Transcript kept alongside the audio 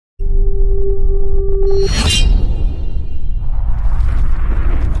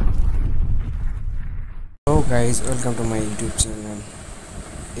Guys welcome to my YouTube channel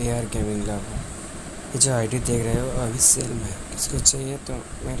AR gaming love. ये जो ID देख रहे हो अभी सेल में है, किसको चाहिए तो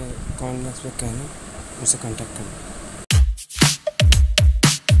मेरे कमेंट बॉक्स में कहना, मुझसे कांटेक्ट करना।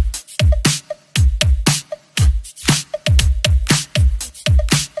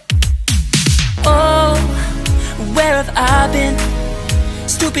 Oh, where have I been?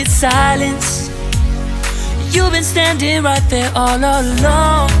 Stupid silence. You've been standing right there all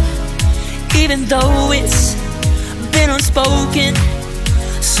along, even though it's been unspoken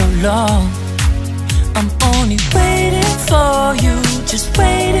so long. I'm only waiting for you, just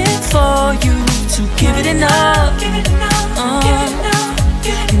waiting for you to give it enough.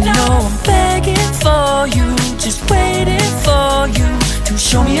 You know I'm begging for you, just waiting for you to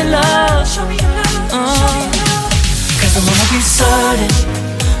show me your love. Cause I wanna be certain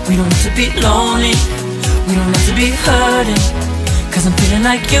we don't have to be lonely, we don't have to be hurting. Cause I'm feeling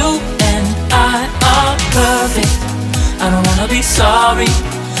like you and I are perfect. I don't wanna be sorry,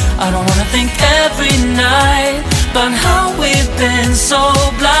 I don't wanna think every night about how we've been so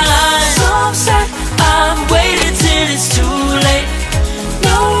blind. So upset, I've waited till it's too late.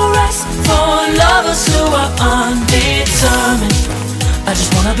 No rest for lovers who are undetermined. I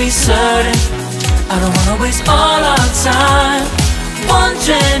just wanna be certain, I don't wanna waste all our time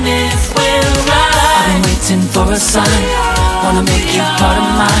wondering if we're right. I've been waiting for a sign, wanna make you part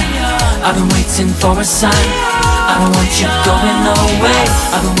of mine. I've been waiting for a sign, I don't want you going away.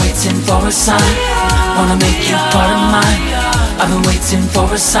 I've been waiting for a sign, wanna make you part of mine. I've been waiting for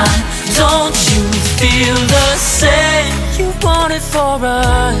a sign. Don't you feel the same? You want it for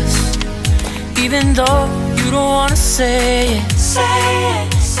us, even though you don't wanna say it.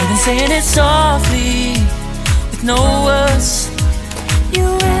 You've been saying it softly, with no words. You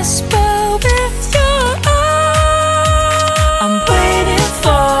whisper with your eyes. I'm waiting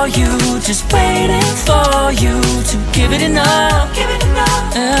for you, just waiting for you to give it enough.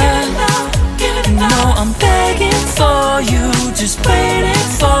 No, I'm begging for you, just waiting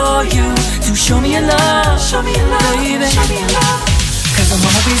for you to show me your love, baby. Cause I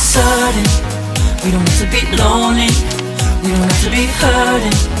wanna be certain we don't have to be lonely, we don't have to be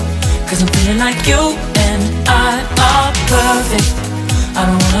hurting. Cause I'm feeling like you and I are perfect. I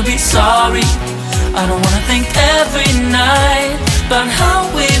don't wanna be sorry, I don't wanna think every night about how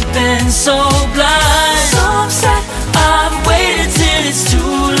we've been so blind. So upset, I've waited till it's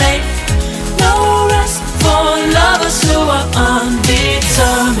too late. No rest for lovers who are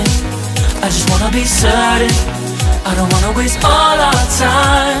undetermined. I just wanna be certain, I don't wanna waste all our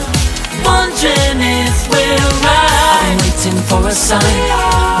time wondering if we're right. I've been waiting for a sign,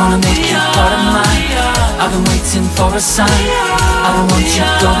 wanna make you part of mine. I've been waiting for a sign, I don't want you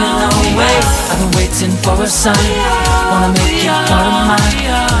going away. I've been waiting for a sign, wanna make you part of mine.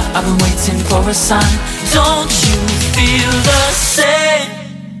 I've been waiting for a sign. Don't you feel the same?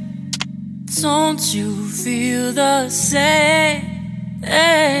 Don't you feel the same?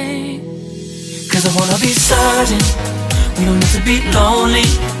 Cause I wanna be certain we don't need to be lonely,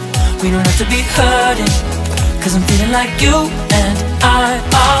 we don't have to be hurting. Cause I'm feeling like you and I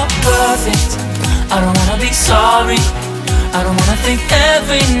are perfect. I don't wanna be sorry, I don't wanna think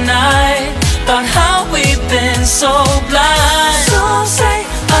every night about how we've been so blind. Some say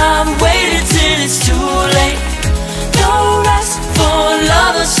I've waited till it's too late. No rest for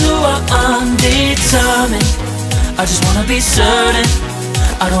lovers who are undetermined. I just wanna be certain,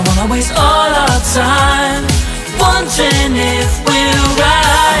 I don't wanna waste all our time wondering if we're right.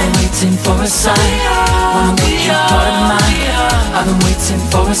 I've been waiting for a sign, wanna make you part of mine. I've been waiting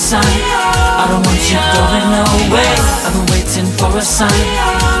for a sign, I don't want you going away. I've been waiting for a sign,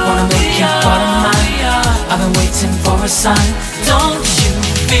 wanna make you part of mine. I've been waiting for a sign. Don't you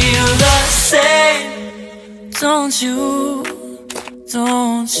feel the same? Don't you,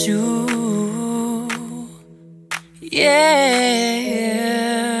 don't you, yeah.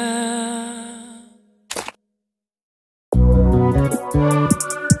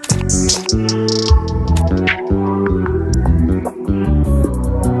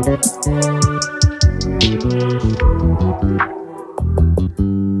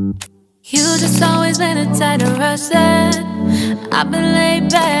 You just always been a tighter rush that I've been laid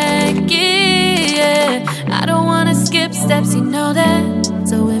back, yeah. I don't wanna skip steps, you know that.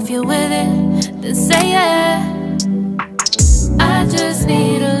 So if you're with it, then say yeah. I just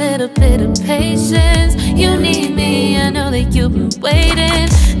need a little bit of patience. You need me, I know that you've been waiting.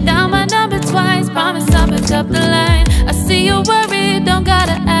 Down my number twice, promise I'll pick up the line. I see you worried, don't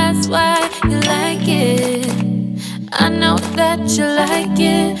gotta ask why. You like it, I know that you like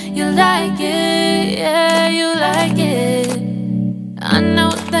it. You like it, yeah, you like it. I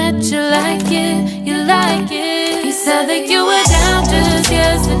know that that you like it, you like it. You said that you were down just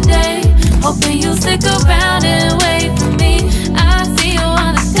yesterday, hoping you'll stick around and wait for me. I see you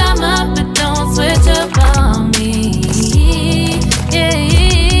wanna come up, but don't switch up on me. Yeah,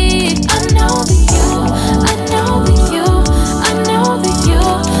 I know that you, I know that you, I know that you,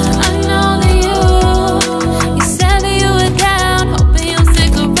 I know that you. You said that you were down, hoping you'll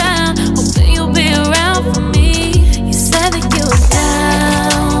stick around, hoping you'll be around for me. You said that you were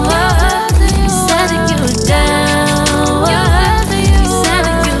down, you said that you were down, you said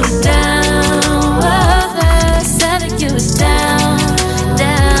that you were down, you said that you were down,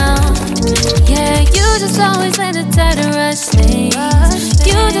 down. Yeah, you just always been the type to rush things.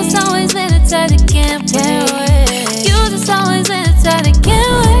 You just always been the type that can't wait. You just always been the type that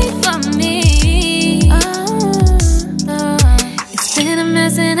can't wait for me. It's been a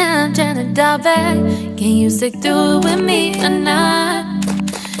mess and I'm trying to dial back. Can you stick through it with me or not?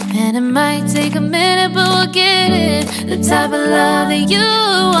 And it might take a minute, but we'll get it. The type of love that you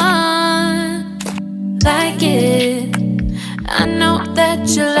want, like it. I know that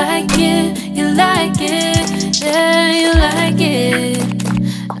you like it, you like it, yeah, you like it.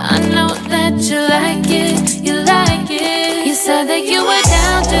 I know that you like it, you like it. You said that you were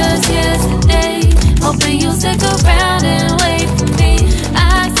down just yesterday, hoping you'll stick around and wait for me.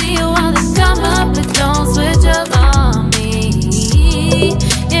 I see you wanna come up, but don't switch up on me.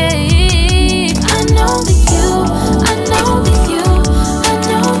 Yeah, I know that you, I know that you, I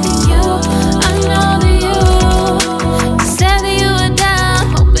know that you, I know that you. You said that you were down,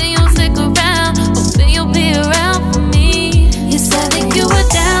 hoping you'll stick around, hoping you'll be around for me. You said that you were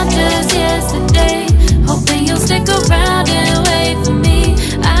down just yesterday, hoping you'll stick around and wait for me.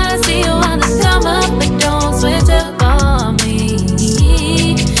 I see you wanna come up, but don't switch up on me.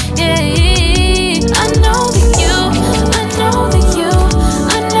 Yeah, I know that you, I know that you,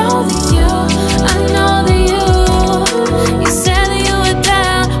 I know that you, I know that you. You said that you were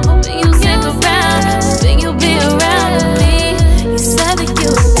down, hoping you'll stick around, hoping you'll be around with me. You said that you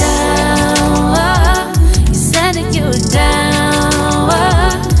were down, you said that you were down,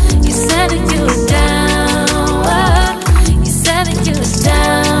 you said that you were down, you said that you were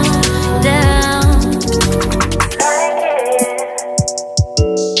down, down.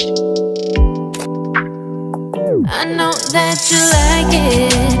 I know that you like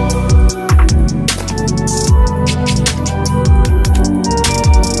it.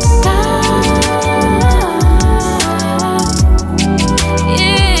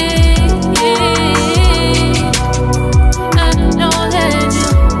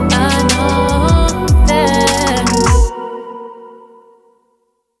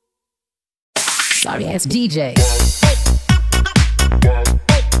 Sorry ass DJ.